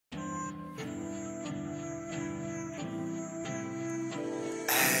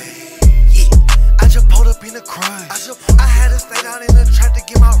up in the crush. I had to stay down in the trap to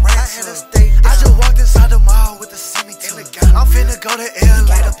get my racks up. I just walked inside the mall with the semi tuck. I'm finna go to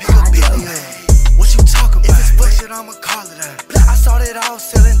LA to pick up Billy up. What you talking about? If it's bullshit, I'ma call it out. I started off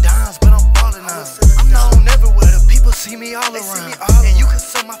selling dimes, but I'm ballin' out. I'm known everywhere, the people see me all around. And you can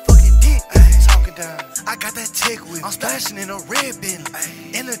suck my fucking dick, talking down. I got that tick with me. I'm splashing in a red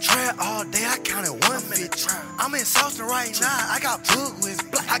Bentley. In the trap all day, I counted 150. I'm in Southern right now, I got Boog with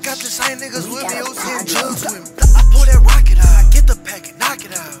me. I got the same niggas with me who send drugs with me. I pull that rocket out, get the packet, knock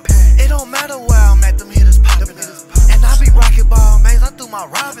it out. It don't matter where I'm at, them hitters poppin' out. And I be rockin' ball maze, I threw my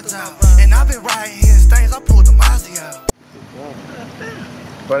robins out. And I been riding here in stains, I pulled the Mozzie out.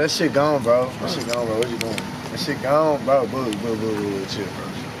 Bro, that shit gone, bro. That shit gone, bro. What you doing? That shit gone, bro. Boo, chill, bro.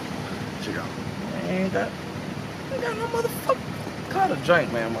 Shit gone. Ain't got no motherfucker. Call a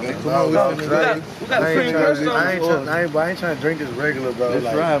drink, man. We got cream crush on. I ain't trying to drink this regular, bro.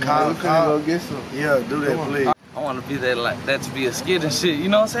 That's right, man. We finna go get some. Yeah, do that, please. I want to be that, like, that to be a skid and shit. You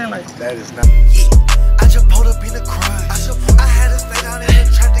know what I'm saying? Like, that is not. I just pulled up in the crush. I had to stay down in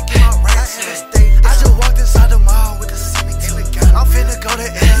the trap to get my racks up. I just walked inside the mall with the semi tuck. I'm finna go to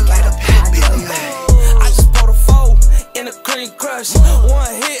LA to pick up Billy up. I just pulled a 4 in a cream crush.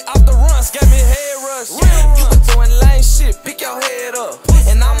 One hit off the runs, got me a head rush. You been doing lame shit, pick your head up.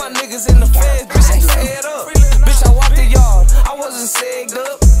 And all my niggas in the feds, bitch, they fed up. Bitch, I walked the yard, I wasn't segged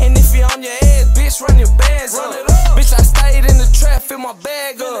up. And if you on your ass, bitch, run your bands up. Bitch, I stayed in the trap, fill my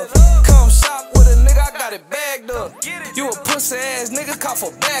bag up. Come shop with a nigga, I got it bagged up. You a pussy ass nigga, call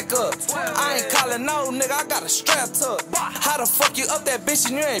for backup. I ain't calling no nigga, I got a strap tuck. How the fuck you up that bitch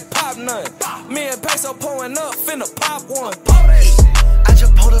and you ain't pop none? Me and Peso pulling up, finna pop one. I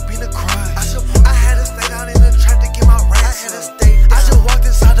just pulled up in the crush. I had to stay down in the trap to get my racks up. I just walked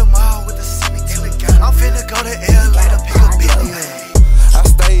inside the mall with the semi tuck. I'm finna go to LA to pick up Billy up. I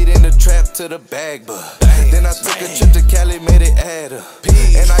stayed in the trap to the bag, but then I took a trip to Cali, made it add up.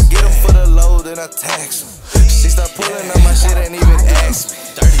 And I get them for the load, then I tax them. She start pulling up my shit, ain't even ask me.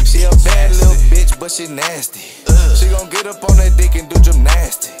 She a bad little bitch, but she nasty. She gon' get up on that dick and do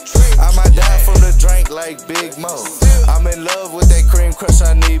gymnastics. I might die from the drink like Big Mo. I'm in love with that cream crush,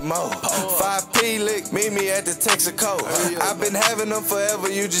 I need more. 5P lick, meet me at the Texaco. I've been having them forever,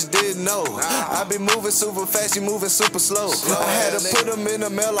 you just didn't know. I been moving super fast, you moving super slow. I had to put them in the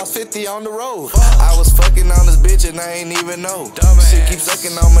mail, I was 50 on the road. I was fucking on this bitch and I ain't even know. She keep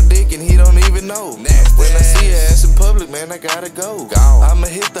sucking on my dick and he don't even know. When I see her ass in public, man, I gotta go. I'ma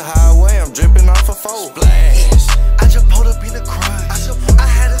hit